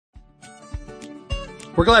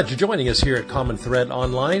We're glad you're joining us here at Common Thread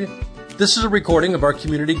Online. This is a recording of our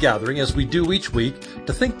community gathering as we do each week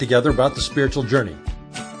to think together about the spiritual journey.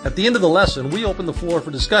 At the end of the lesson, we open the floor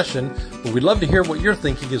for discussion, but we'd love to hear what you're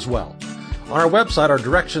thinking as well. On our website are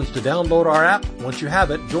directions to download our app. Once you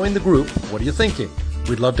have it, join the group. What are you thinking?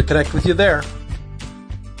 We'd love to connect with you there.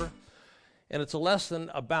 And it's a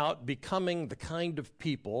lesson about becoming the kind of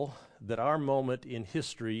people that our moment in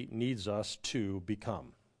history needs us to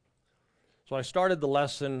become. So I started the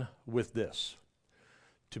lesson with this.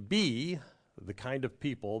 To be the kind of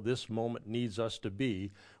people this moment needs us to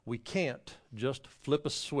be, we can't just flip a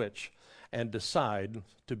switch and decide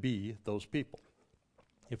to be those people.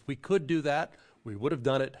 If we could do that, we would have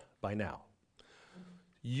done it by now.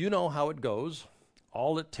 You know how it goes.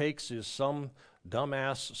 All it takes is some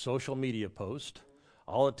dumbass social media post.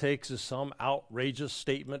 All it takes is some outrageous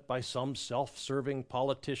statement by some self-serving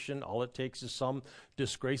politician. All it takes is some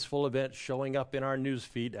disgraceful event showing up in our news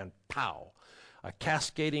feed, and pow, a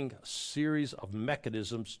cascading series of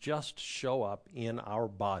mechanisms just show up in our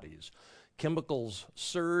bodies. Chemicals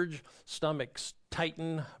surge, stomachs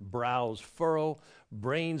tighten, brows furrow,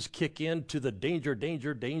 brains kick into the danger,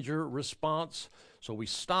 danger, danger response. So we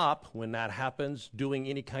stop when that happens doing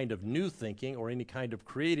any kind of new thinking or any kind of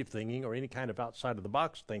creative thinking or any kind of outside of the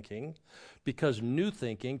box thinking, because new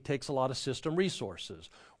thinking takes a lot of system resources.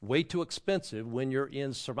 Way too expensive when you're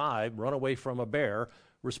in survive, run away from a bear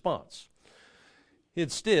response.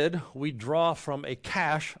 Instead, we draw from a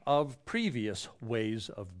cache of previous ways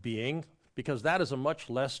of being, because that is a much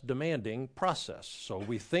less demanding process. So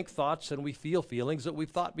we think thoughts and we feel feelings that we've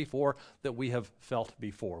thought before, that we have felt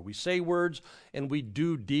before. We say words and we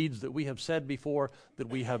do deeds that we have said before, that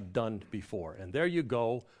we have done before. And there you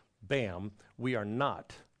go, bam, we are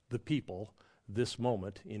not the people this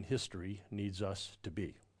moment in history needs us to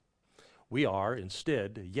be. We are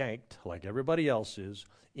instead yanked, like everybody else is,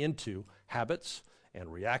 into habits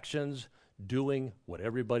and reactions, doing what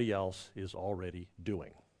everybody else is already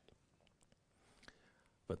doing.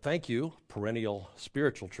 But thank you, perennial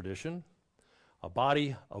spiritual tradition, a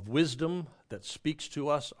body of wisdom that speaks to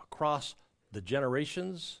us across the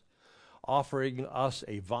generations, offering us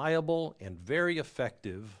a viable and very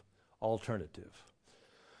effective alternative.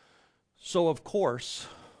 So, of course,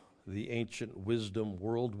 the ancient wisdom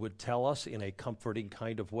world would tell us in a comforting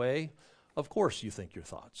kind of way, of course you think your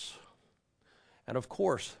thoughts. And of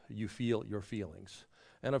course you feel your feelings.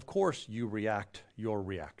 And of course you react your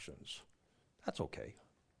reactions. That's okay.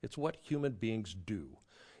 It's what human beings do.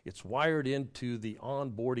 It's wired into the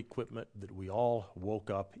onboard equipment that we all woke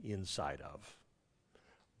up inside of.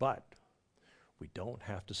 But we don't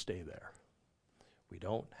have to stay there. We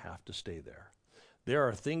don't have to stay there. There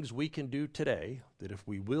are things we can do today that if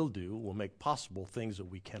we will do, will make possible things that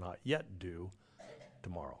we cannot yet do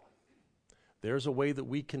tomorrow. There's a way that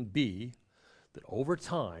we can be that over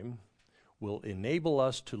time will enable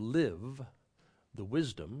us to live the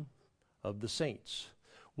wisdom of the saints,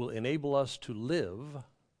 will enable us to live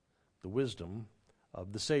the wisdom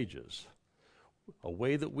of the sages. A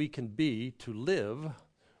way that we can be to live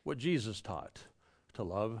what Jesus taught, to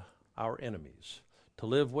love our enemies, to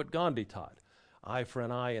live what Gandhi taught, eye for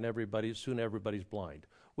an eye and soon everybody's blind,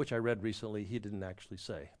 which I read recently he didn't actually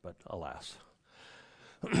say, but alas.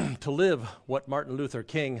 To live what Martin Luther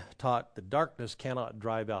King taught, that darkness cannot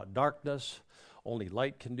drive out darkness, only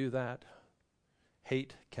light can do that.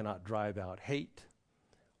 Hate cannot drive out hate,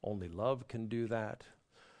 only love can do that.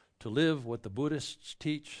 To live what the Buddhists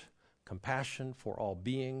teach, compassion for all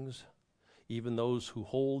beings, even those who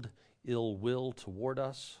hold ill will toward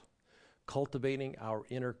us, cultivating our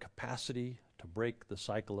inner capacity to break the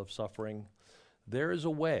cycle of suffering. There is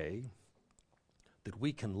a way that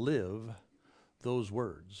we can live those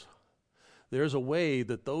words. There's a way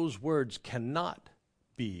that those words cannot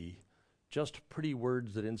be just pretty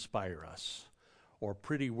words that inspire us or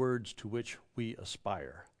pretty words to which we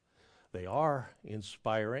aspire. They are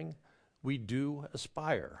inspiring. We do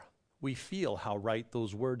aspire. We feel how right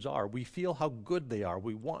those words are. We feel how good they are.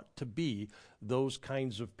 We want to be those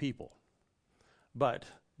kinds of people. But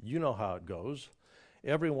you know how it goes.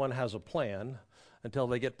 Everyone has a plan until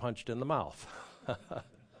they get punched in the mouth.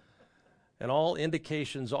 And all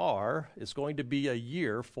indications are it's going to be a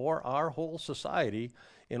year for our whole society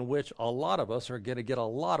in which a lot of us are going to get a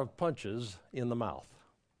lot of punches in the mouth.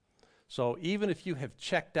 So even if you have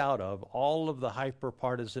checked out of all of the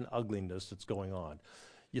hyper-partisan ugliness that's going on,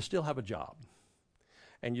 you still have a job,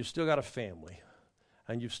 and you've still got a family,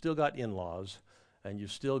 and you've still got in-laws, and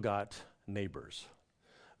you've still got neighbors.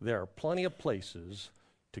 There are plenty of places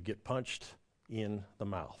to get punched in the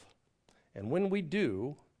mouth. And when we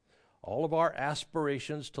do, all of our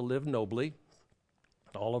aspirations to live nobly,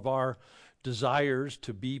 All of our desires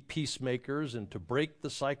to be peacemakers and to break the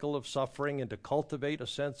cycle of suffering and to cultivate a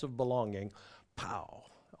sense of belonging, pow,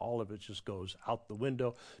 all of it just goes out the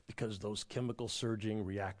window because those chemical surging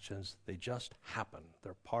reactions, they just happen.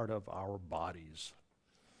 They're part of our bodies.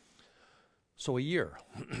 So a year,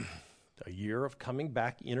 a year of coming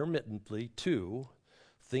back intermittently to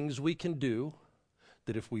things we can do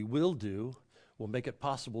that if we will do, will make it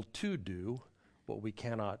possible to do what we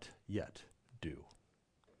cannot yet do.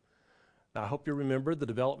 Now, I hope you remember the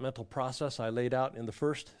developmental process I laid out in the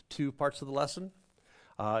first two parts of the lesson.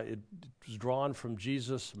 It was drawn from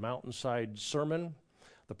Jesus' mountainside sermon.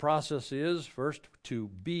 The process is, first, to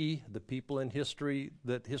be the people in history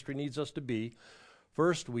that history needs us to be.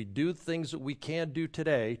 First, we do things that we can do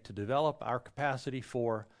today to develop our capacity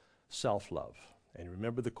for self-love. And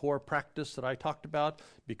remember the core practice that I talked about,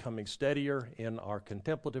 becoming steadier in our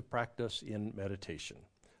contemplative practice in meditation.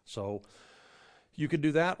 So you could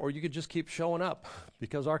do that, or you could just keep showing up,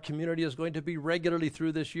 because our community is going to be regularly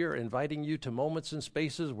through this year inviting you to moments and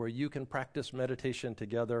spaces where you can practice meditation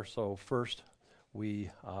together. So first, we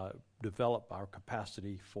develop our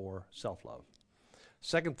capacity for self-love.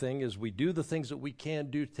 Second thing is we do the things that we can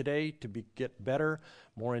do today to get better,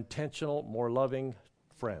 more intentional, more loving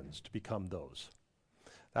friends, to become those.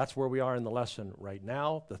 That's where we are in the lesson right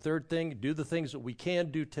now. The third thing, do the things that we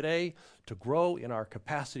can do today to grow in our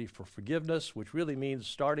capacity for forgiveness, which really means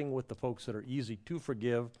starting with the folks that are easy to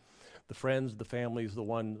forgive, the friends, the families, the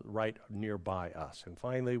one right nearby us. And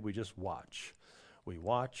finally, we just watch. We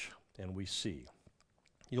watch and we see.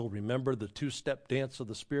 You'll remember the two-step dance of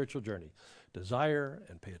the spiritual journey. Desire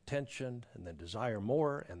and pay attention, and then desire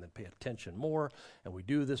more, and then pay attention more. And we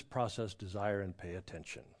do this process, desire and pay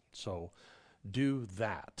attention. So do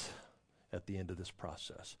that at the end of this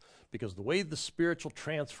process. Because the way the spiritual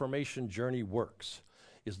transformation journey works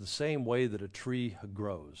is the same way that a tree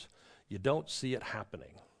grows. You don't see it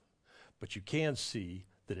happening, but you can see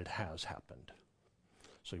that it has happened.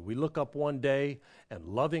 So we look up one day, and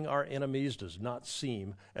loving our enemies does not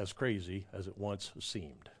seem as crazy as it once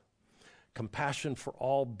seemed. Compassion for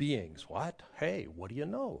all beings. What? Hey, what do you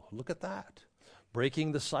know? Look at that.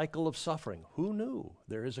 Breaking the cycle of suffering. Who knew?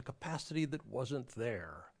 There is a capacity that wasn't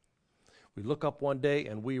there. We look up one day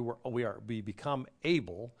and we have become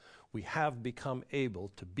able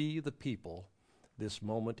to be the people this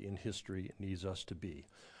moment in history needs us to be.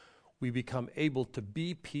 We become able to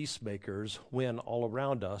be peacemakers when all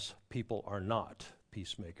around us people are not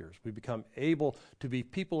peacemakers. We become able to be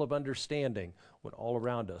people of understanding when all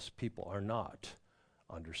around us people are not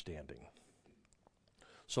understanding.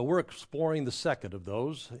 So we're exploring the second of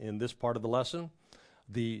those in this part of the lesson.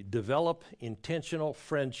 The develop intentional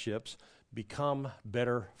friendships, become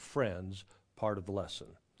better friends part of the lesson.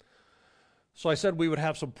 So I said we would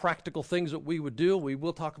have some practical things that we would do. We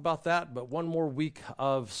will talk about that, but one more week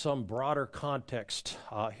of some broader context.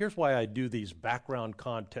 Here's why I do these background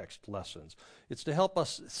context lessons. It's to help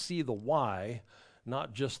us see the why,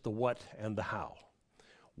 not just the what and the how.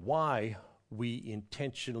 Why we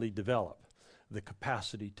intentionally develop the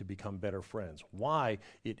capacity to become better friends. Why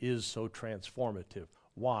it is so transformative.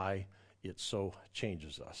 Why it so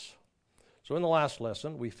changes us. So in the last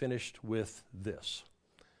lesson, we finished with this.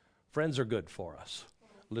 Friends are good for us.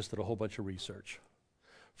 Listed a whole bunch of research.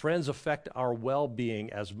 Friends affect our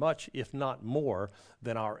well-being as much, if not more,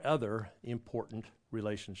 than our other important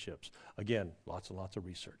relationships. Again, lots and lots of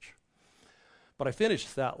research. But I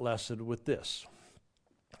finished that lesson with this.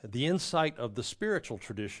 The insight of the spiritual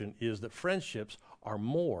tradition is that friendships are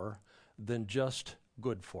more than just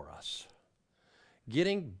good for us.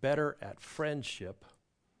 Getting better at friendship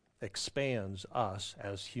expands us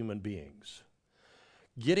as human beings.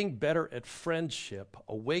 Getting better at friendship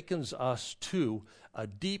awakens us to a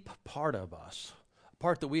deep part of us, a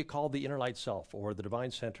part that we call the inner light self or the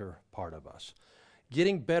divine center part of us.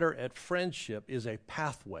 Getting better at friendship is a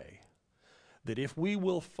pathway that if we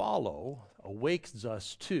will follow, awakens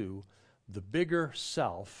us to the bigger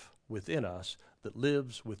self within us that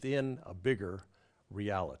lives within a bigger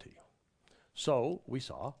reality. So we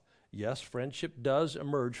saw, yes, friendship does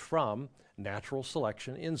emerge from natural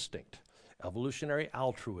selection instinct, evolutionary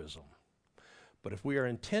altruism. But if we are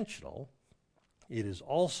intentional, it is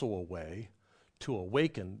also a way to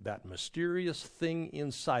awaken that mysterious thing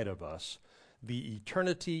inside of us, the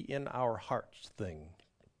eternity in our hearts thing,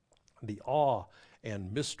 the awe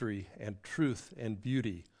and mystery and truth and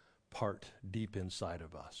beauty part deep inside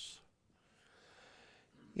of us.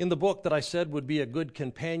 In the book that I said would be a good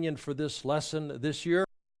companion for this lesson this year,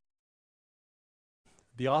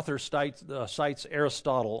 the author cites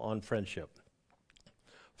Aristotle on friendship.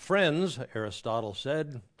 Friends, Aristotle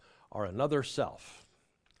said, are another self.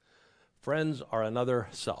 Friends are another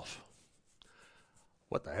self.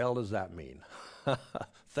 What the hell does that mean?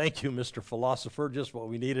 Thank you, Mr. Philosopher, just what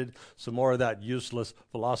we needed, some more of that useless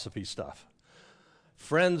philosophy stuff.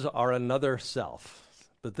 Friends are another self.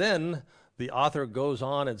 But then the author goes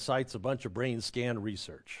on and cites a bunch of brain scan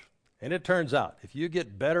research. And it turns out, if you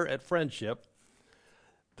get better at friendship,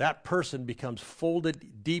 that person becomes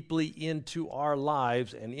folded deeply into our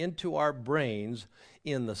lives and into our brains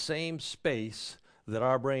in the same space that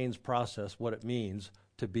our brains process what it means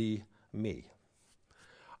to be me.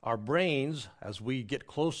 Our brains, as we get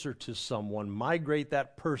closer to someone, migrate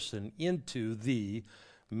that person into the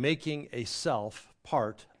making a self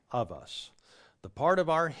part of us. The part of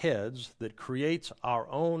our heads that creates our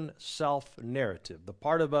own self-narrative, the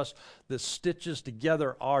part of us that stitches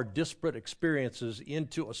together our disparate experiences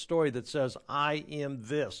into a story that says, I am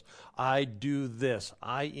this, I do this,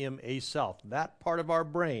 I am a self. That part of our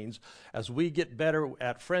brains, as we get better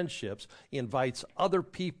at friendships, invites other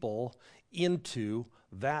people into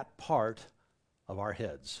that part of our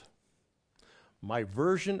heads. My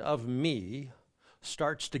version of me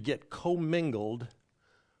starts to get commingled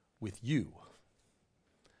with you.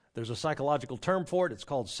 There's a psychological term for it. It's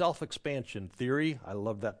called self-expansion theory. I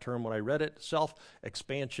love that term when I read it.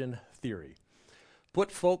 Self-expansion theory.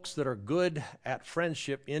 Put folks that are good at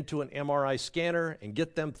friendship into an MRI scanner and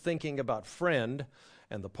get them thinking about friend,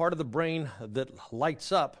 and the part of the brain that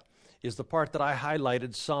lights up is the part that I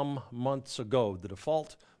highlighted some months ago, the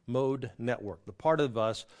default mode network, the part of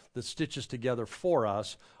us that stitches together for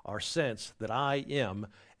us our sense that I am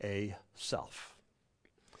a self.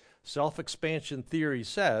 Self-expansion theory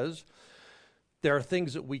says there are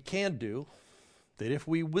things that we can do that if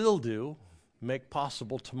we will do, make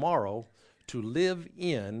possible tomorrow to live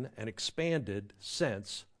in an expanded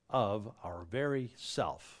sense of our very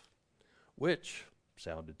self, which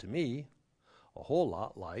sounded to me a whole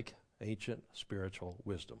lot like ancient spiritual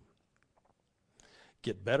wisdom.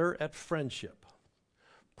 Get better at friendship.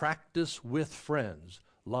 Practice with friends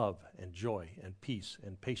love and joy and peace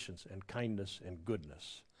and patience and kindness and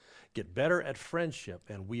goodness. Get better at friendship,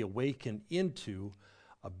 and we awaken into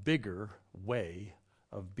a bigger way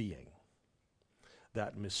of being.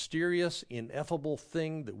 That mysterious, ineffable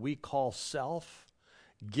thing that we call self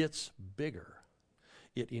gets bigger.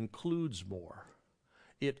 It includes more.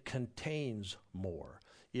 It contains more.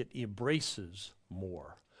 It embraces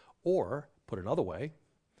more. Or, put another way,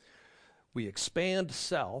 we expand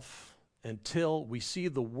self until we see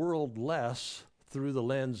the world less through the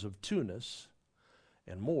lens of two-ness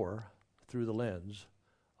and more through the lens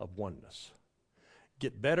of oneness.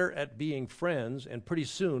 Get better at being friends, and pretty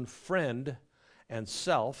soon friend and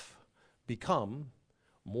self become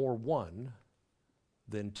more one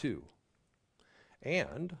than two.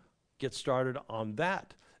 And get started on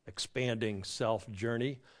that expanding self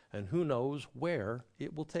journey, and who knows where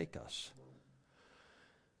it will take us.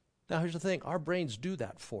 Now here's the thing, our brains do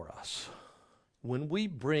that for us. When we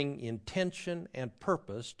bring intention and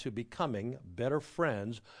purpose to becoming better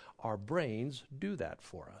friends, our brains do that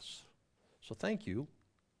for us. So thank you,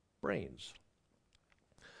 brains.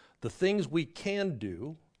 The things we can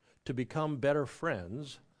do to become better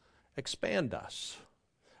friends expand us,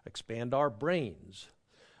 expand our brains,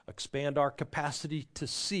 expand our capacity to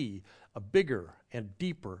see a bigger and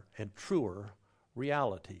deeper and truer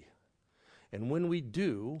reality. And when we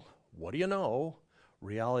do, what do you know?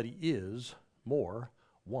 Reality is more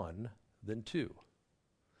one than two.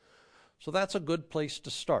 So that's a good place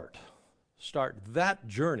to start. Start that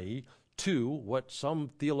journey to what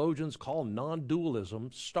some theologians call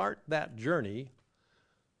non-dualism. Start that journey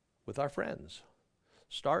with our friends.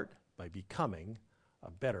 Start by becoming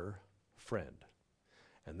a better friend.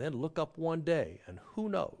 And then look up one day, and who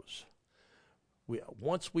knows?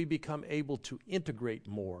 Once we become able to integrate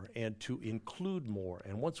more and to include more,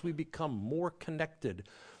 and once we become more connected,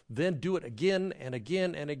 then do it again and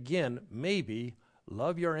again and again. Maybe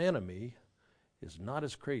love your enemy is not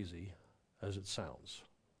as crazy as it sounds.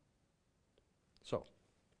 So,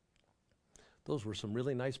 those were some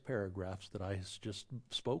really nice paragraphs that I just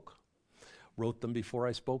spoke. Wrote them before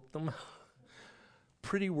I spoke them.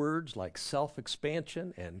 Pretty words like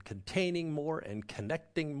self-expansion and containing more and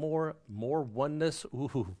connecting more oneness.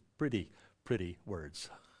 Ooh, pretty words.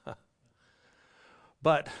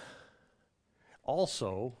 But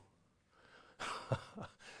also,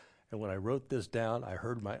 and when I wrote this down, I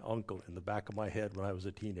heard my uncle in the back of my head when I was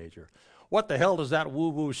a teenager. What the hell does that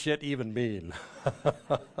woo-woo shit even mean?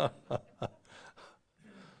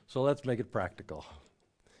 So let's make it practical.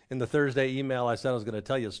 In the Thursday email, I said I was going to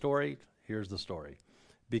tell you a story. Here's the story.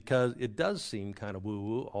 Because it does seem kind of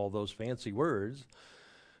woo-woo, all those fancy words.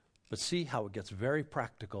 But see how it gets very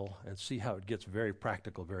practical, and see how it gets very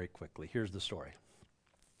practical very quickly. Here's the story.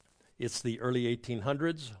 It's the early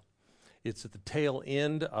 1800s. It's at the tail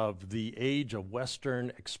end of the age of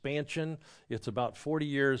Western expansion. It's about 40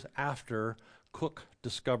 years after Cook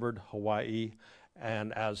discovered Hawaii.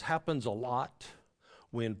 And as happens a lot,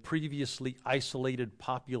 when previously isolated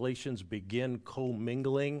populations begin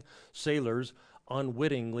commingling, sailors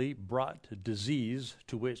unwittingly brought disease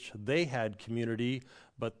to which they had community,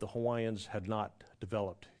 but the Hawaiians had not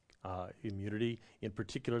developed immunity. In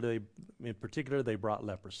particular, they brought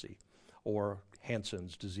leprosy, or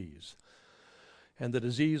Hansen's disease. And the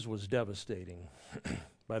disease was devastating.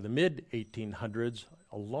 By the mid-1800s,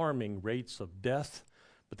 alarming rates of death,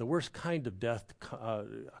 but the worst kind of death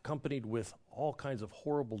accompanied with all kinds of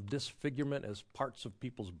horrible disfigurement as parts of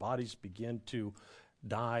people's bodies begin to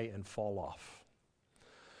die and fall off.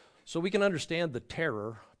 So we can understand the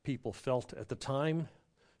terror people felt at the time.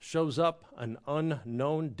 Shows up an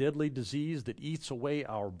unknown deadly disease that eats away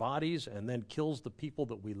our bodies and then kills the people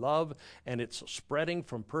that we love, and it's spreading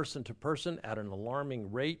from person to person at an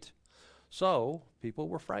alarming rate. So people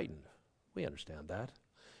were frightened. We understand that.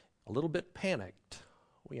 A little bit panicked.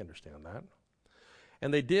 We understand that.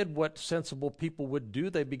 And they did what sensible people would do.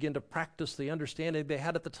 They began to practice the understanding they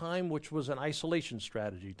had at the time, which was an isolation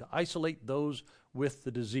strategy, to isolate those with the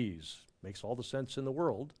disease. Makes all the sense in the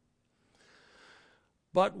world.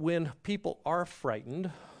 But when people are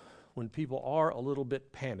frightened, when people are a little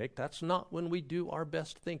bit panicked, that's not when we do our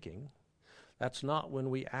best thinking. That's not when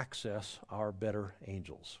we access our better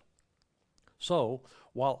angels. So,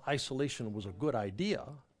 while isolation was a good idea,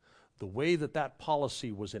 the way that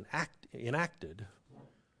policy was enacted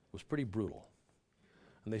was pretty brutal.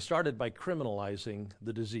 And they started by criminalizing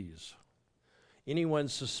the disease. Anyone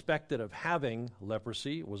suspected of having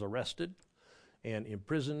leprosy was arrested and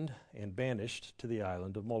imprisoned and banished to the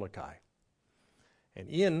island of Molokai. And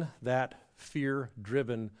in that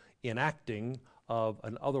fear-driven enacting of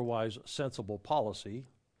an otherwise sensible policy,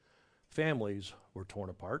 families were torn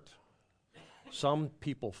apart. Some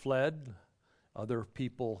people fled, other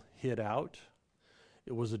people hid out.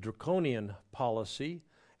 It was a draconian policy,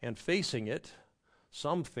 and facing it,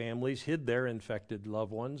 some families hid their infected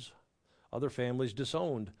loved ones. Other families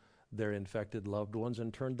disowned their infected loved ones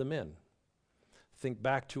and turned them in. Think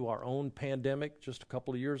back to our own pandemic just a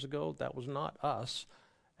couple of years ago. That was not us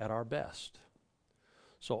at our best.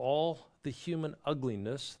 So all the human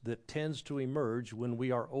ugliness that tends to emerge when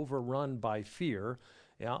we are overrun by fear,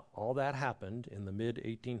 all that happened in the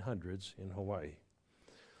mid-1800s in Hawaii.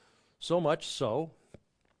 So much so,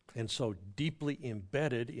 and so deeply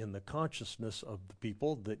embedded in the consciousness of the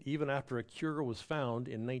people, that even after a cure was found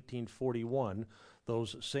in 1941,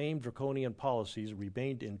 those same draconian policies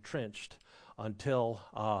remained entrenched until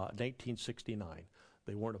 1969.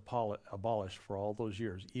 They weren't abolished for all those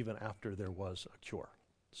years, even after there was a cure.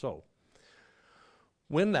 So,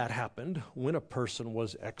 when that happened, when a person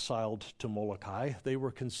was exiled to Molokai, they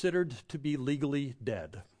were considered to be legally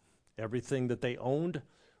dead. Everything that they owned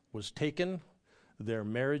was taken. Their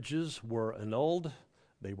marriages were annulled.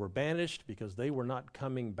 They were banished because they were not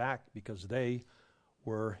coming back, because they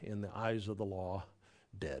were, in the eyes of the law,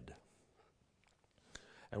 dead.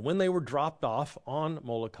 And when they were dropped off on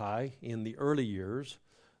Molokai in the early years,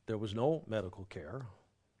 there was no medical care.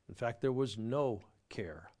 In fact, there was no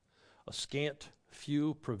care. A scant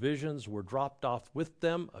few provisions were dropped off with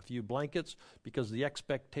them, a few blankets, because the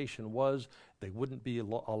expectation was they wouldn't be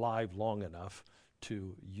alive long enough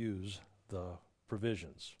to use the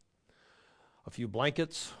provisions. A few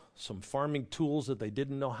blankets, some farming tools that they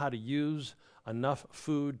didn't know how to use, enough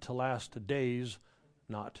food to last days,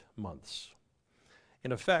 not months.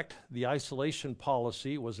 In effect, the isolation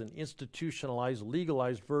policy was an institutionalized,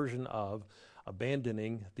 legalized version of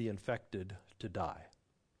abandoning the infected to die.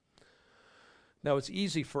 Now, it's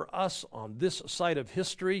easy for us on this side of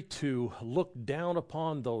history to look down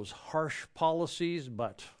upon those harsh policies,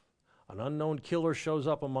 but an unknown killer shows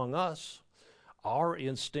up among us. Our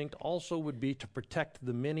instinct also would be to protect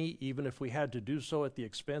the many, even if we had to do so at the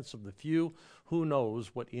expense of the few. Who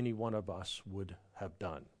knows what any one of us would have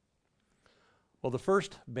done? Well, the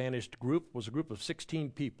first banished group was a group of 16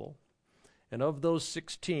 people, and of those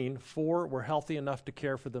 16, 4 were healthy enough to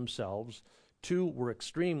care for themselves, 2 were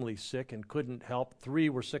extremely sick and couldn't help, 3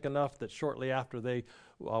 were sick enough that shortly after they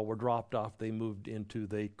were dropped off, they moved into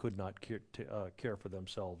they could not care for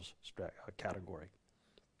themselves category.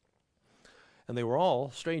 And they were all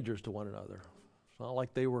strangers to one another. It's not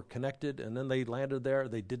like they were connected and then they landed there,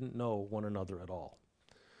 they didn't know one another at all.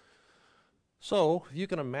 So you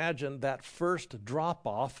can imagine that first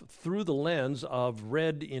drop-off through the lens of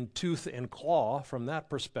red in tooth and claw from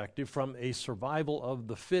that perspective, from a survival of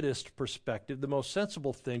the fittest perspective. The most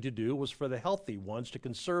sensible thing to do was for the healthy ones to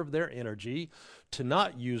conserve their energy, to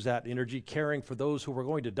not use that energy caring for those who were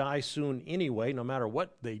going to die soon anyway, no matter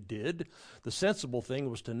what they did. The sensible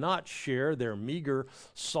thing was to not share their meager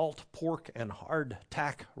salt pork and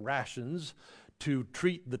hardtack rations, to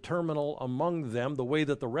treat the terminal among them the way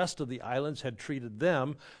that the rest of the islands had treated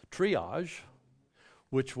them, triage,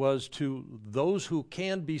 which was to those who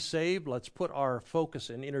can be saved, let's put our focus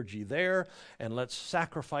and energy there, and let's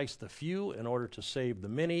sacrifice the few in order to save the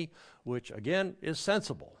many, which again is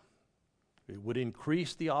sensible. It would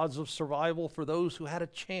increase the odds of survival for those who had a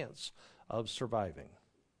chance of surviving.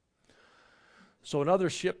 So another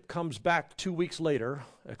ship comes back 2 weeks later,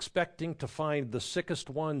 expecting to find the sickest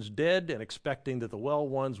ones dead and expecting that the well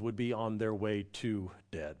ones would be on their way to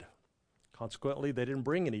dead. Consequently, they didn't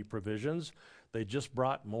bring any provisions. They just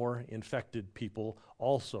brought more infected people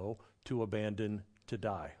also to abandon to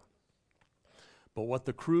die. But what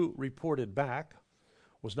the crew reported back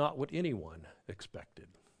was not what anyone expected.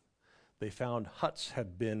 They found huts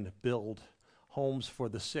had been built, homes for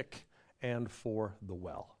the sick and for the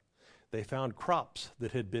well. They found crops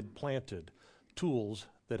that had been planted, tools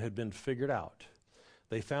that had been figured out.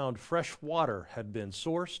 They found fresh water had been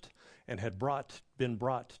sourced and had been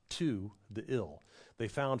brought to the ill. They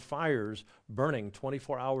found fires burning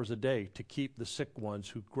 24 hours a day to keep the sick ones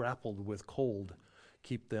who grappled with cold,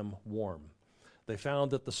 keep them warm. They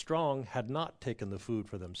found that the strong had not taken the food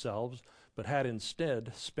for themselves, but had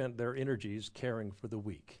instead spent their energies caring for the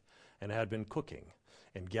weak, and had been cooking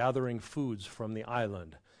and gathering foods from the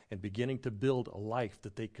island, and beginning to build a life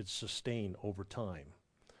that they could sustain over time.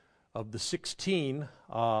 Of the 16,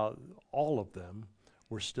 all of them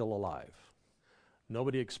were still alive.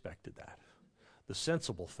 Nobody expected that. The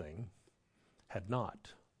sensible thing had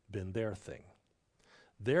not been their thing.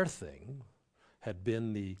 Their thing had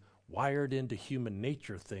been the wired into human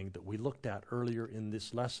nature thing that we looked at earlier in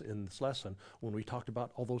this lesson when we talked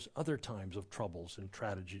about all those other times of troubles and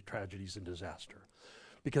tragedies and disaster.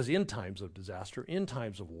 Because in times of disaster, in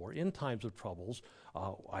times of war, in times of troubles,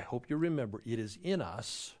 I hope you remember, it is in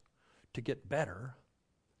us to get better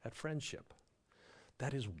at friendship.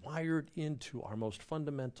 That is wired into our most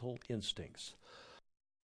fundamental instincts.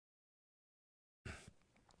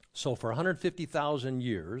 So for 150,000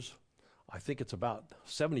 years, I think it's about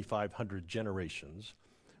 7,500 generations,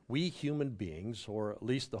 we human beings, or at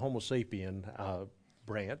least the Homo sapien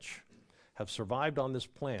branch, have survived on this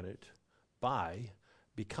planet by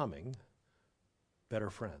becoming better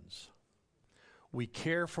friends. We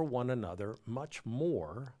care for one another much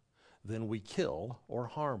more than we kill or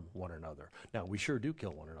harm one another. Now, we sure do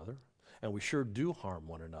kill one another, and we sure do harm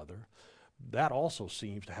one another. That also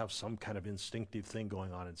seems to have some kind of instinctive thing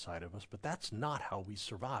going on inside of us, but that's not how we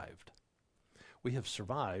survived. We have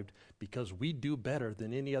survived because we do better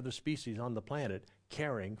than any other species on the planet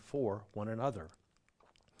caring for one another.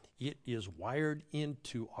 It is wired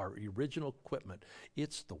into our original equipment.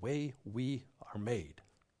 It's the way we are made.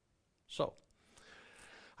 So,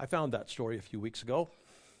 I found that story a few weeks ago,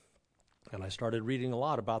 and I started reading a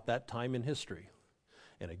lot about that time in history.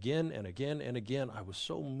 And again and again and again, I was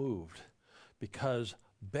so moved because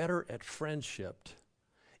better at friendship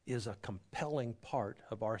is a compelling part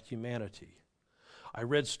of our humanity. I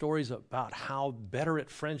read stories about how better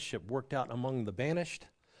at friendship worked out among the banished,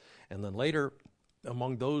 and then later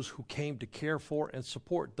among those who came to care for and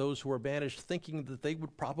support those who were banished, thinking that they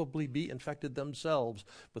would probably be infected themselves,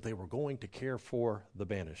 but they were going to care for the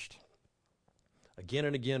banished. Again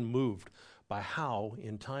and again moved by how,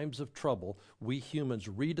 in times of trouble, we humans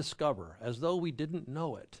rediscover, as though we didn't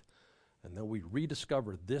know it, and then we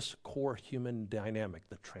rediscover this core human dynamic,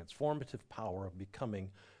 the transformative power of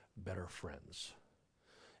becoming better friends.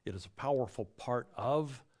 It is a powerful part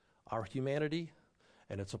of our humanity,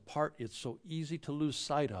 and it's a part it's so easy to lose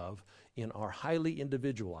sight of in our highly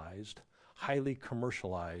individualized, highly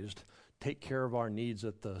commercialized, take care of our needs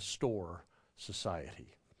at the store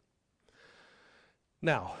society.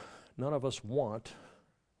 Now, none of us want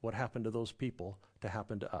what happened to those people to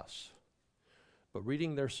happen to us. But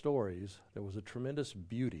reading their stories, there was a tremendous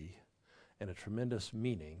beauty and a tremendous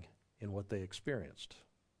meaning in what they experienced.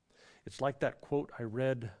 It's like that quote I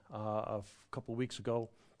read a couple weeks ago,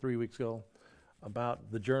 3 weeks ago,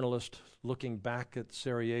 about the journalist looking back at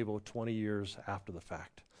Sarajevo 20 years after the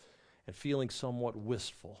fact and feeling somewhat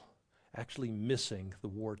wistful, actually missing the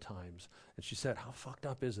war times. And she said, how fucked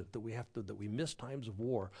up is it that we miss times of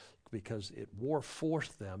war, because war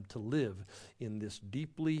forced them to live in this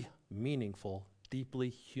deeply meaningful deeply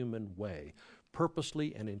human way,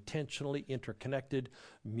 purposely and intentionally interconnected,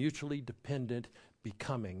 mutually dependent,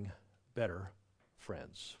 becoming better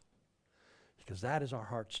friends. Because that is our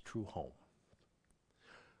heart's true home.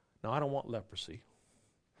 Now, I don't want leprosy,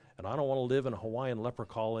 and I don't want to live in a Hawaiian leper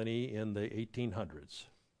colony in the 1800s,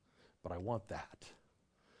 but I want that,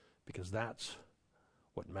 because that's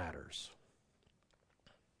what matters.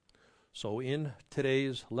 So in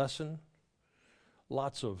today's lesson,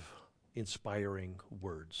 lots of inspiring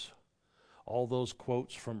words. All those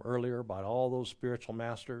quotes from earlier by all those spiritual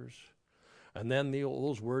masters, and then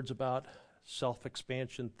those words about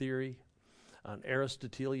self-expansion theory, an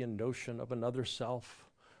Aristotelian notion of another self,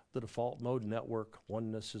 the default mode network.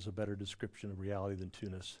 Oneness is a better description of reality than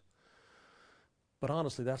two-ness. But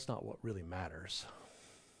honestly, that's not what really matters.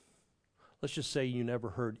 Let's just say you never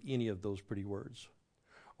heard any of those pretty words.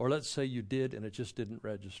 Or let's say you did and it just didn't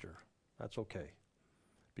register. That's okay.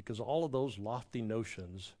 Because all of those lofty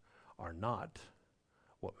notions are not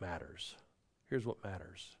what matters. Here's what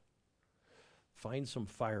matters. Find some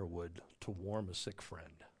firewood to warm a sick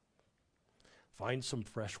friend. Find some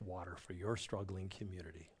fresh water for your struggling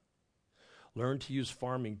community. Learn to use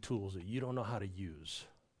farming tools that you don't know how to use.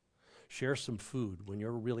 Share some food when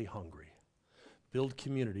you're really hungry. Build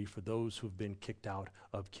community for those who've been kicked out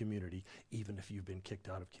of community, even if you've been kicked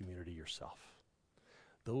out of community yourself.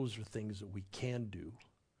 Those are things that we can do,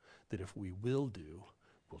 that if we will do,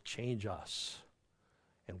 will change us,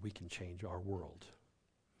 and we can change our world.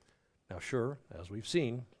 Now, sure, as we've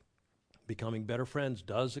seen, becoming better friends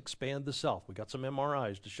does expand the self. We got some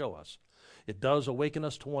MRIs to show us. It does awaken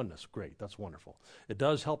us to oneness. Great, that's wonderful. It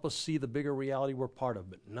does help us see the bigger reality we're part of,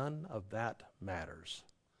 but none of that matters.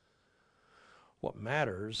 What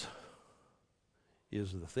matters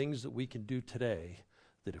is the things that we can do today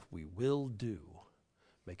that if we will do,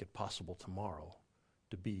 make it possible tomorrow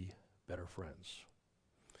to be better friends.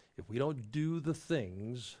 If we don't do the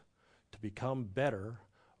things to become better,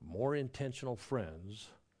 more intentional friends,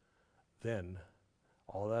 then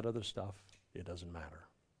all that other stuff, it doesn't matter.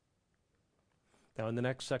 Now, in the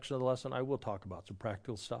next section of the lesson, I will talk about some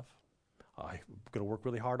practical stuff. I'm going to work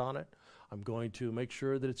really hard on it. I'm going to make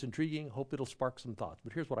sure that it's intriguing, hope it'll spark some thoughts.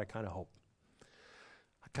 But here's what I kind of hope.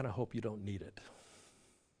 I kind of hope you don't need it.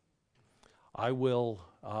 I will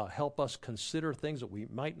help us consider things that we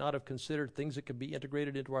might not have considered, things that can be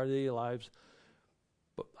integrated into our daily lives.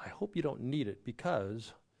 But I hope you don't need it,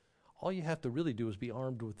 because all you have to really do is be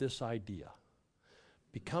armed with this idea.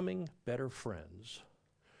 Becoming better friends,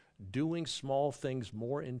 doing small things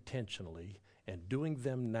more intentionally, and doing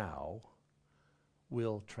them now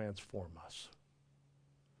will transform us.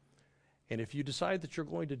 And if you decide that you're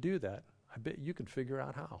going to do that, I bet you can figure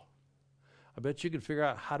out how. I bet you can figure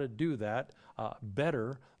out how to do that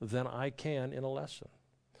better than I can in a lesson.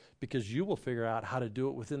 Because you will figure out how to do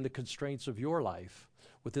it within the constraints of your life,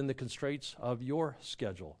 within the constraints of your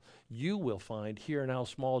schedule. You will find here now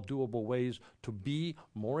small, doable ways to be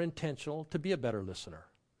more intentional, to be a better listener.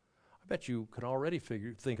 I bet you can already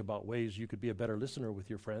think about ways you could be a better listener with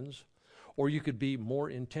your friends, or you could be more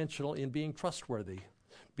intentional in being trustworthy,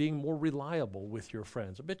 being more reliable with your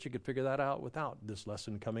friends. I bet you could figure that out without this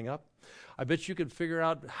lesson coming up. I bet you could figure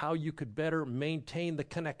out how you could better maintain the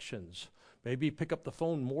connections. Maybe pick up the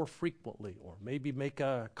phone more frequently, or maybe make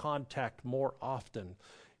a contact more often.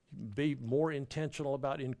 Be more intentional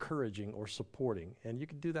about encouraging or supporting. And you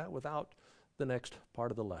can do that without the next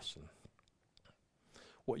part of the lesson.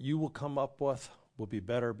 What you will come up with will be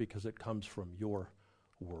better because it comes from your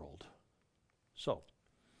world. So,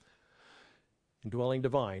 in Dwelling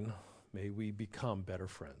Divine, may we become better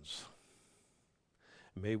friends.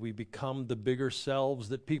 May we become the bigger selves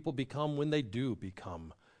that people become when they do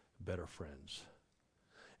become better friends.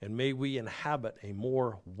 And may we inhabit a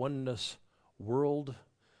more oneness world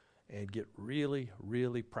and get really,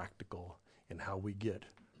 really practical in how we get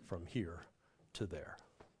from here to there.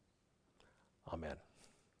 Amen.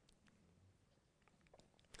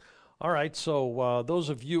 All right, so those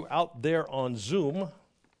of you out there on Zoom,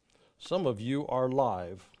 some of you are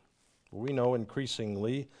live. We know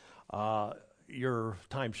increasingly you're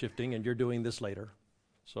time shifting and you're doing this later.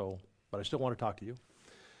 But I still want to talk to you.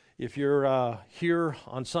 If you're here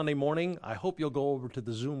on Sunday morning, I hope you'll go over to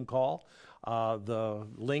the Zoom call. The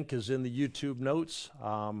link is in the YouTube notes.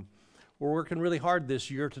 We're working really hard this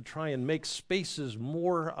year to try and make spaces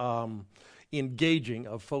more engaging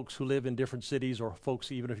of folks who live in different cities, or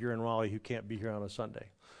folks, even if you're in Raleigh, who can't be here on a Sunday.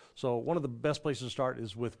 So one of the best places to start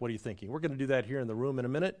is with, what are you thinking? We're going to do that here in the room in a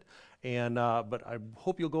minute, but I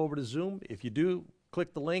hope you'll go over to Zoom. If you do,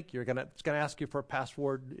 click the link. It's going to ask you for a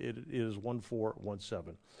password. It is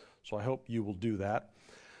 1417. So I hope you will do that.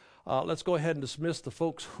 Let's go ahead and dismiss the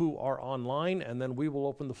folks who are online, and then we will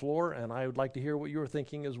open the floor, and I would like to hear what you're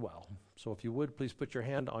thinking as well. So if you would, please put your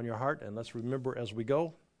hand on your heart, and let's remember as we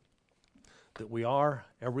go that we are,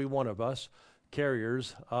 every one of us,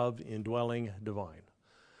 carriers of indwelling divine.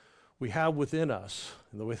 We have within us,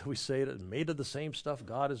 in the way that we say it, made of the same stuff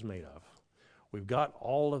God is made of. We've got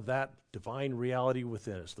all of that divine reality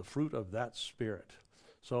within us, the fruit of that Spirit.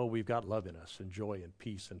 So we've got love in us, and joy, and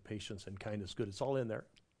peace, and patience, and kindness, good. It's all in there.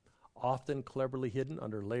 Often cleverly hidden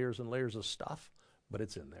under layers and layers of stuff, but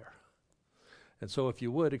it's in there. And so if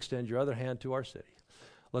you would, extend your other hand to our city.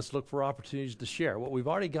 Let's look for opportunities to share what we've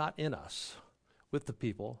already got in us with the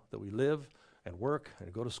people that we live and work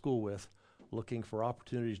and go to school with, looking for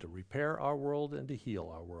opportunities to repair our world and to heal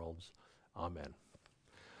our worlds. Amen.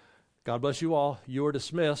 God bless you all. You are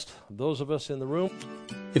dismissed. Those of us in the room.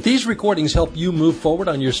 If these recordings help you move forward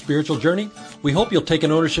on your spiritual journey, we hope you'll take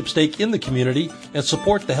an ownership stake in the community and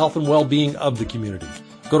support the health and well-being of the community.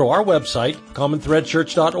 Go to our website,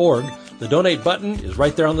 commonthreadchurch.org. The donate button is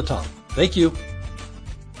right there on the top. Thank you.